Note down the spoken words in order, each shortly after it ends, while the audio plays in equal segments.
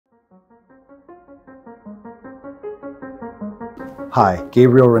Hi,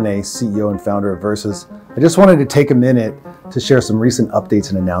 Gabriel Rene, CEO and founder of Versus. I just wanted to take a minute to share some recent updates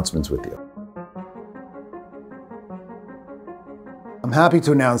and announcements with you. I'm happy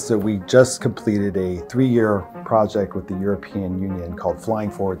to announce that we just completed a 3-year project with the European Union called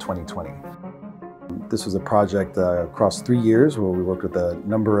Flying Forward 2020. This was a project across 3 years where we worked with a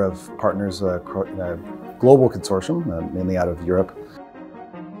number of partners in a global consortium, mainly out of Europe,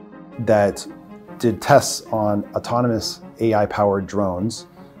 that did tests on autonomous AI-powered drones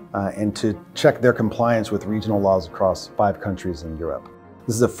and to check their compliance with regional laws across 5 countries in Europe.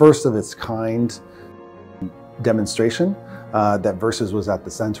 This is a first of its kind demonstration that Versus was at the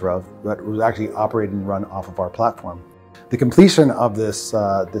center of, but was actually operated and run off of our platform. The completion of this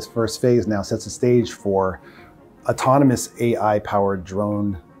first phase now sets the stage for autonomous AI-powered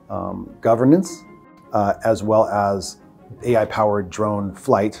drone governance, as well as AI-powered drone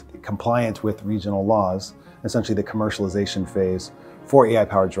flight compliant with regional laws, essentially the commercialization phase for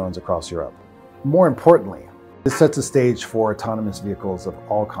AI-powered drones across Europe. More importantly, this sets the stage for autonomous vehicles of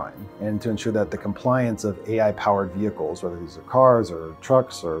all kinds, and to ensure that the compliance of AI-powered vehicles, whether these are cars or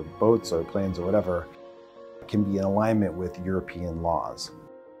trucks or boats or planes or whatever, can be in alignment with European laws.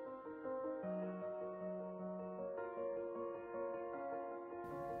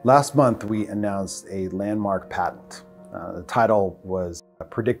 Last month, we announced a landmark patent. The title was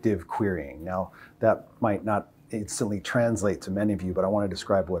predictive querying. Now, that might not instantly translate to many of you, but I want to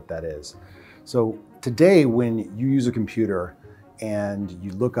describe what that is. So today, when you use a computer and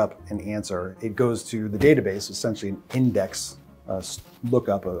you look up an answer, it goes to the database, essentially an index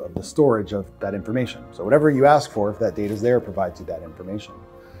lookup of the storage of that information. So whatever you ask for, if that data is there, it provides you that information.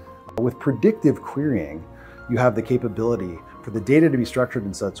 With predictive querying, you have the capability for the data to be structured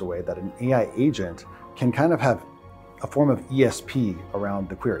in such a way that an AI agent can kind of have a form of ESP around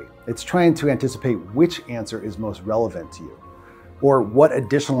the query. It's trying to anticipate which answer is most relevant to you, or what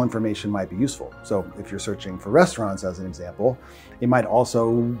additional information might be useful. So if you're searching for restaurants, as an example, it might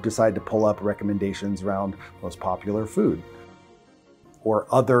also decide to pull up recommendations around most popular food or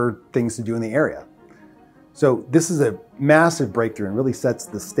other things to do in the area. So this is a massive breakthrough and really sets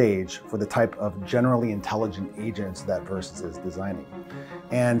the stage for the type of generally intelligent agents that Versus is designing.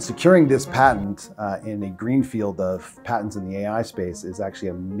 And securing this patent in a greenfield of patents in the AI space is actually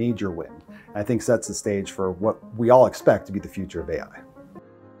a major win. And I think sets the stage for what we all expect to be the future of AI.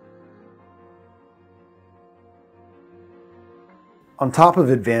 On top of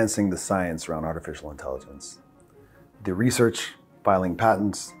advancing the science around artificial intelligence, the research, filing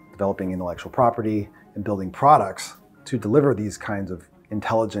patents, developing intellectual property, and building products to deliver these kinds of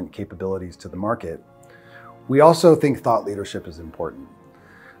intelligent capabilities to the market, we also think thought leadership is important.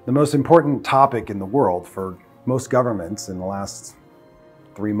 The most important topic in the world for most governments in the last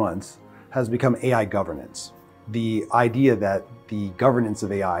 3 months has become AI governance. The idea that the governance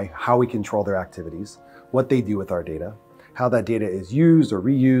of AI, how we control their activities, what they do with our data, how that data is used or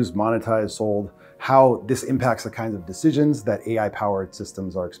reused, monetized, sold, how this impacts the kinds of decisions that AI-powered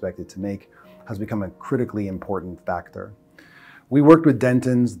systems are expected to make, has become a critically important factor. We worked with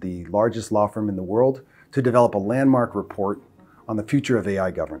Dentons, the largest law firm in the world, to develop a landmark report on the future of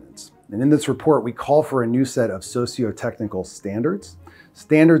AI governance. And in this report, we call for a new set of socio-technical standards,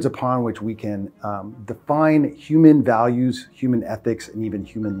 standards upon which we can define human values, human ethics, and even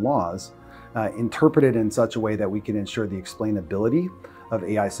human laws, interpreted in such a way that we can ensure the explainability of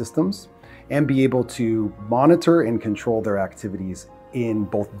AI systems and be able to monitor and control their activities in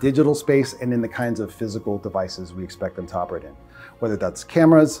both digital space and in the kinds of physical devices we expect them to operate in. Whether that's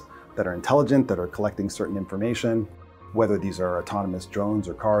cameras that are intelligent, that are collecting certain information, whether these are autonomous drones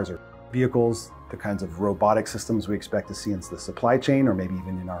or cars or vehicles, the kinds of robotic systems we expect to see in the supply chain or maybe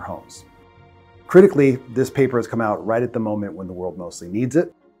even in our homes. Critically, this paper has come out right at the moment when the world mostly needs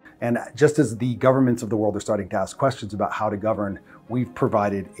it. And just as the governments of the world are starting to ask questions about how to govern, we've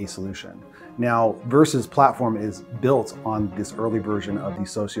provided a solution. Now, Versus platform is built on this early version of the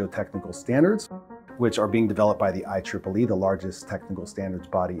socio-technical standards, which are being developed by the IEEE, the largest technical standards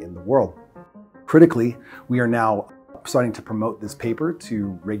body in the world. Critically, we are now starting to promote this paper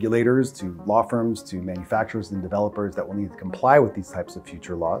to regulators, to law firms, to manufacturers and developers that will need to comply with these types of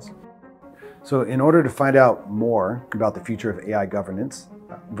future laws. So in order to find out more about the future of AI governance,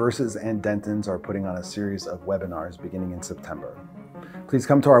 Versus and Dentons are putting on a series of webinars beginning in September. Please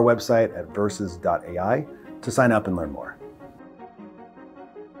come to our website at versus.ai to sign up and learn more.